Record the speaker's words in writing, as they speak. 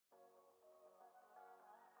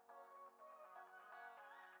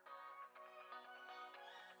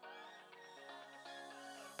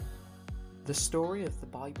The story of the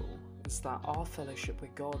Bible is that our fellowship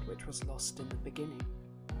with God, which was lost in the beginning,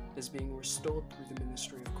 is being restored through the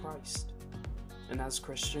ministry of Christ. And as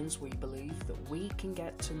Christians, we believe that we can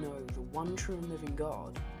get to know the one true and living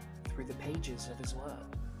God through the pages of His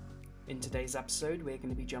Word. In today's episode, we're going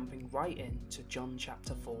to be jumping right into John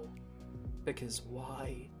chapter 4. Because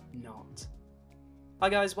why not? Hi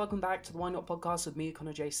guys, welcome back to the Why Not podcast with me,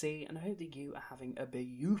 Connor JC, and I hope that you are having a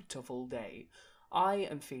beautiful day. I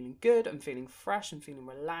am feeling good, I'm feeling fresh, I'm feeling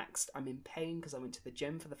relaxed, I'm in pain because I went to the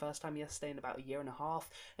gym for the first time yesterday in about a year and a half,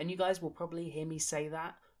 and you guys will probably hear me say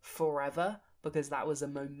that forever because that was a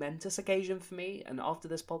momentous occasion for me, and after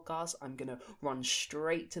this podcast, I'm going to run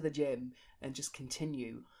straight to the gym and just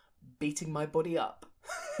continue beating my body up.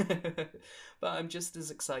 But I'm just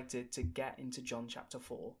as excited to get into John chapter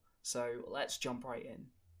 4, so let's jump right in.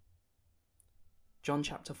 John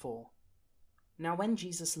chapter 4. Now when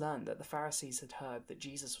Jesus learned that the Pharisees had heard that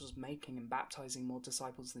Jesus was making and baptizing more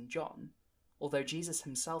disciples than John, although Jesus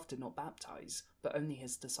himself did not baptize, but only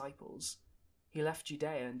his disciples, he left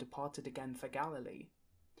Judea and departed again for Galilee,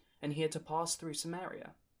 and he had to pass through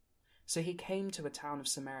Samaria. So he came to a town of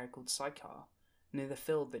Samaria called Sychar, near the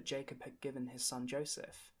field that Jacob had given his son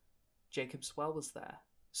Joseph. Jacob's well was there,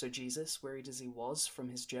 so Jesus, wearied as he was from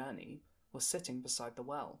his journey, was sitting beside the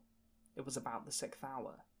well. It was about the 6th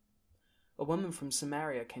hour. A woman from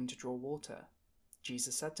Samaria came to draw water.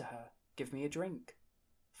 Jesus said to her, "Give me a drink,"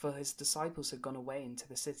 for his disciples had gone away into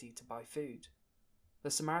the city to buy food. The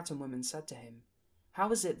Samaritan woman said to him,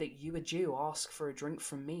 "How is it that you, a Jew, ask for a drink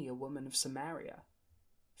from me, a woman of Samaria?"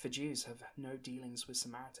 For Jews have no dealings with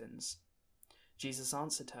Samaritans. Jesus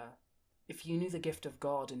answered her, "If you knew the gift of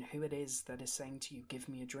God and who it is that is saying to you, 'Give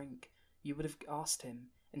me a drink,' you would have asked him,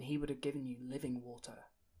 and he would have given you living water."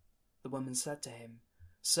 The woman said to him,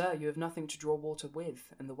 "Sir, you have nothing to draw water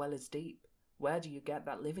with, and the well is deep. Where do you get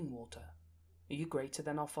that living water? Are you greater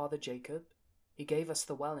than our father Jacob? He gave us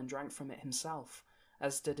the well and drank from it himself,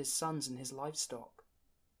 as did his sons and his livestock."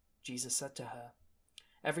 Jesus said to her,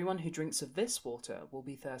 "Everyone who drinks of this water will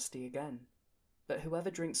be thirsty again, but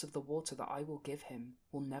whoever drinks of the water that I will give him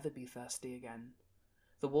will never be thirsty again.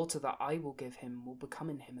 The water that I will give him will become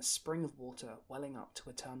in him a spring of water welling up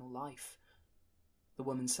to eternal life." The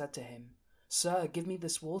woman said to him, "Sir, give me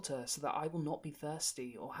this water so that I will not be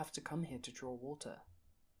thirsty or have to come here to draw water."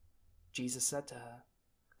 Jesus said to her,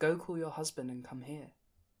 "Go call your husband and come here."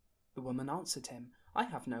 The woman answered him, "I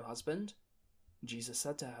have no husband." Jesus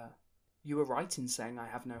said to her, "You are right in saying I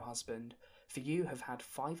have no husband, for you have had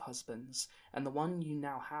 5 husbands, and the one you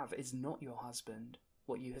now have is not your husband.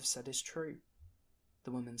 What you have said is true."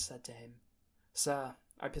 The woman said to him, "Sir,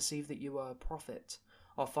 I perceive that you are a prophet.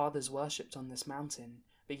 Our fathers worshipped on this mountain,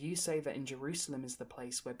 but you say that in Jerusalem is the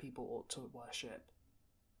place where people ought to worship."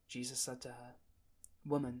 Jesus said to her,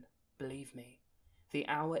 "Woman, believe me, the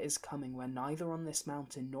hour is coming when neither on this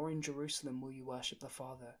mountain nor in Jerusalem will you worship the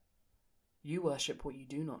Father. You worship what you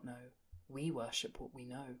do not know. We worship what we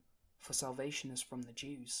know, for salvation is from the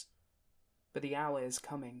Jews. But the hour is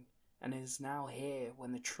coming, and is now here,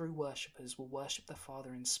 when the true worshippers will worship the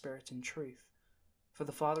Father in spirit and truth, for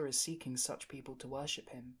the Father is seeking such people to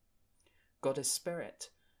worship him. God is spirit,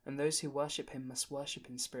 and those who worship him must worship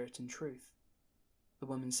in spirit and truth." The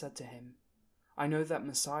woman said to him, "I know that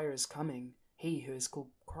Messiah is coming, he who is called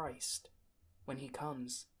Christ. When he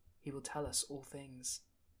comes, he will tell us all things."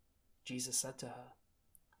 Jesus said to her,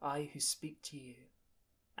 "I who speak to you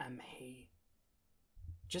am he."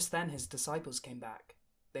 Just then his disciples came back.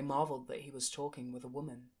 They marveled that he was talking with a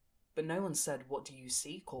woman, but no one said, "What do you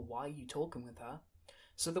seek?" or "Why are you talking with her?"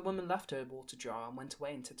 So the woman left her water jar and went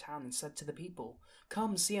away into town and said to the people,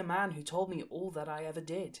 "Come, see a man who told me all that I ever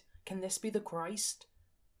did. Can this be the Christ?"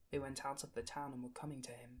 They went out of the town and were coming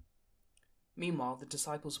to him. Meanwhile the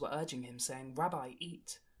disciples were urging him, saying, "Rabbi,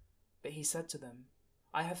 eat." But he said to them,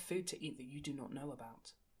 "I have food to eat that you do not know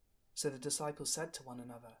about." So the disciples said to one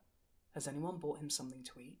another, "Has anyone brought him something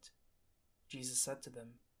to eat?" Jesus said to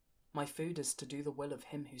them, "My food is to do the will of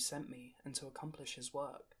him who sent me and to accomplish his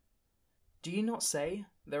work. Do you not say,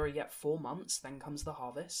 'There are yet 4 months, then comes the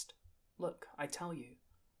harvest'? Look, I tell you,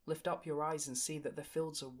 lift up your eyes and see that the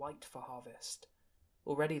fields are white for harvest.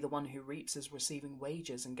 Already the one who reaps is receiving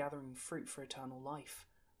wages and gathering fruit for eternal life,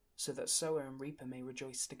 so that sower and reaper may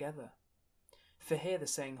rejoice together. For here the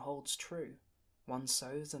saying holds true, one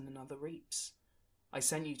sows and another reaps. I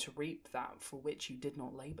sent you to reap that for which you did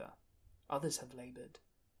not labour. Others have laboured,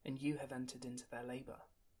 and you have entered into their labour."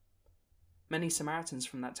 Many Samaritans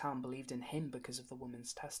from that town believed in him because of the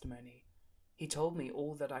woman's testimony. "He told me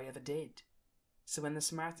all that I ever did." So when the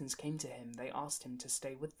Samaritans came to him, they asked him to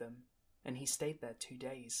stay with them, and he stayed there 2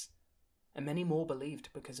 days. And many more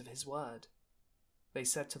believed because of his word. They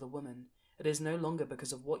said to the woman, "It is no longer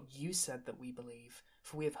because of what you said that we believe,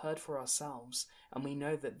 for we have heard for ourselves, and we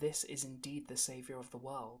know that this is indeed the Saviour of the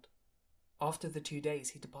world." After the 2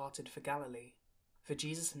 days he departed for Galilee, for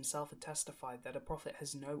Jesus himself had testified that a prophet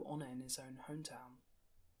has no honour in his own hometown.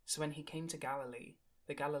 So when he came to Galilee,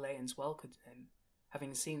 the Galileans welcomed him,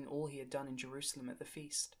 having seen all he had done in Jerusalem at the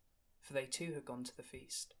feast, for they too had gone to the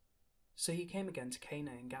feast. So he came again to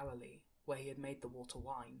Cana in Galilee, where he had made the water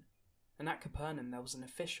wine. And at Capernaum there was an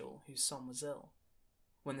official whose son was ill.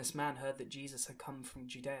 When this man heard that Jesus had come from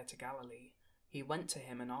Judea to Galilee, he went to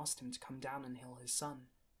him and asked him to come down and heal his son,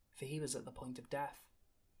 for he was at the point of death.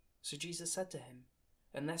 So Jesus said to him,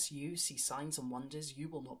 "Unless you see signs and wonders, you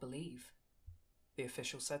will not believe." The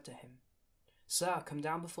official said to him, "Sir, come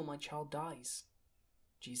down before my child dies."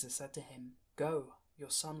 Jesus said to him, "Go,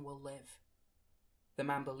 your son will live." The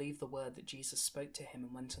man believed the word that Jesus spoke to him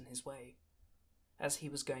and went on his way. As he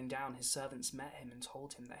was going down, his servants met him and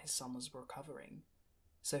told him that his son was recovering.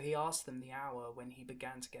 So he asked them the hour when he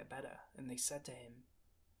began to get better, and they said to him,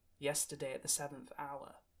 "Yesterday at the 7th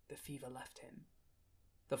hour, the fever left him."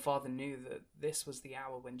 The father knew that this was the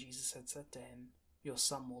hour when Jesus had said to him, "Your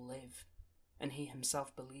son will live," and he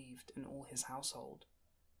himself believed, and all his household.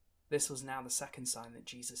 This was now the second sign that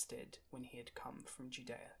Jesus did when he had come from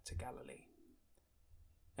Judea to Galilee.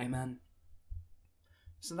 Amen.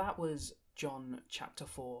 So that was John chapter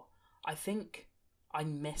 4. I think I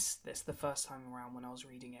missed this the first time around when I was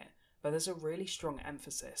reading it, but there's a really strong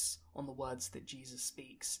emphasis on the words that Jesus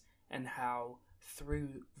speaks and how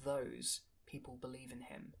through those people believe in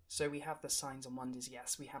him. So we have the signs and wonders,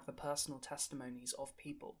 yes, we have the personal testimonies of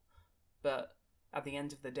people, but at the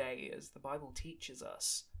end of the day, as the Bible teaches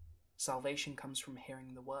us, salvation comes from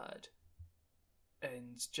hearing the word.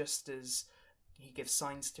 And just as he gives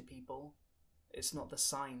signs to people, it's not the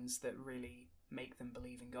signs that really make them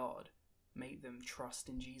believe in God, make them trust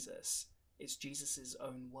in Jesus. It's Jesus'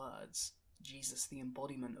 own words, Jesus the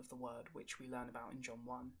embodiment of the word, which we learn about in John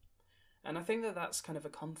 1. And I think that that's kind of a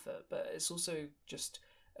comfort, but it's also just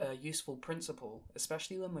a useful principle,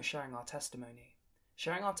 especially when we're sharing our testimony.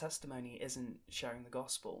 Sharing our testimony isn't sharing the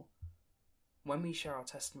gospel. When we share our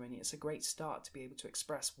testimony, it's a great start to be able to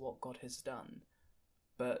express what God has done.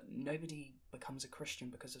 But nobody becomes a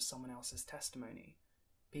Christian because of someone else's testimony.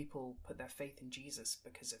 People put their faith in Jesus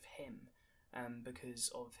because of him, and because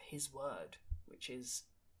of his word, which is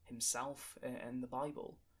himself and the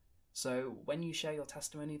Bible. So when you share your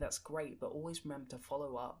testimony, that's great, but always remember to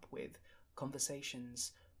follow up with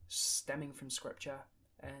conversations stemming from Scripture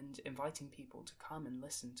and inviting people to come and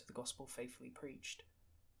listen to the gospel faithfully preached.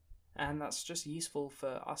 And that's just useful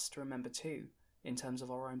for us to remember too, in terms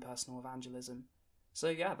of our own personal evangelism. So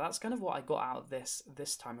yeah, that's kind of what I got out of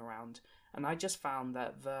this time around. And I just found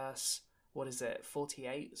that verse,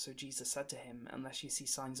 48? So Jesus said to him, "Unless you see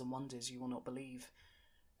signs and wonders, you will not believe."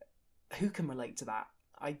 Who can relate to that?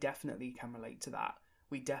 I definitely can relate to that.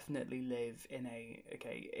 We definitely live in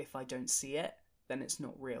if I don't see it, then it's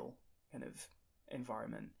not real kind of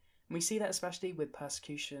environment. And we see that especially with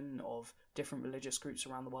persecution of different religious groups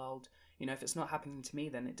around the world. If it's not happening to me,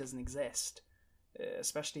 then it doesn't exist.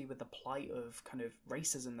 Especially with the plight of kind of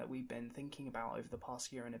racism that we've been thinking about over the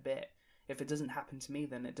past year and a bit. If it doesn't happen to me,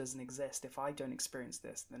 then it doesn't exist. If I don't experience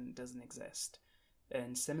this, then it doesn't exist.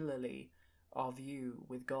 And similarly, our view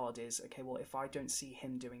with God is, if I don't see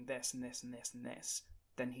him doing this and this and this and this,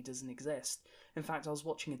 then he doesn't exist. In fact, I was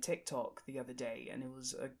watching a TikTok the other day, and it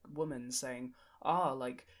was a woman saying,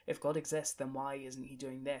 if God exists, then why isn't he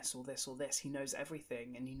doing this or this or this? He knows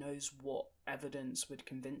everything, and he knows what evidence would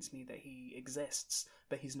convince me that he exists,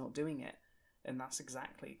 but he's not doing it. And that's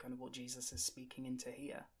exactly kind of what Jesus is speaking into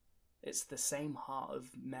here. It's the same heart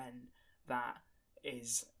of men that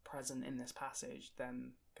is present in this passage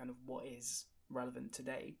than kind of what is relevant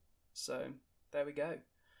today. So there we go.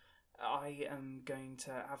 I am going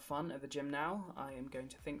to have fun at the gym now. I am going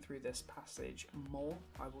to think through this passage more.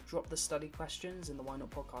 I will drop the study questions in the Why Not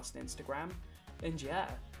Podcast Instagram. And yeah,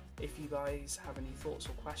 if you guys have any thoughts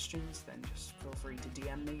or questions, then just feel free to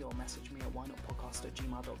DM me or message me at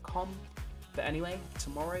whynotpodcast@gmail.com. But anyway,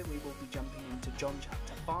 tomorrow we will be jumping into John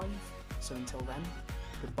chapter 5. So until then,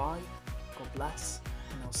 goodbye, God bless,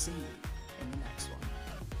 and I'll see you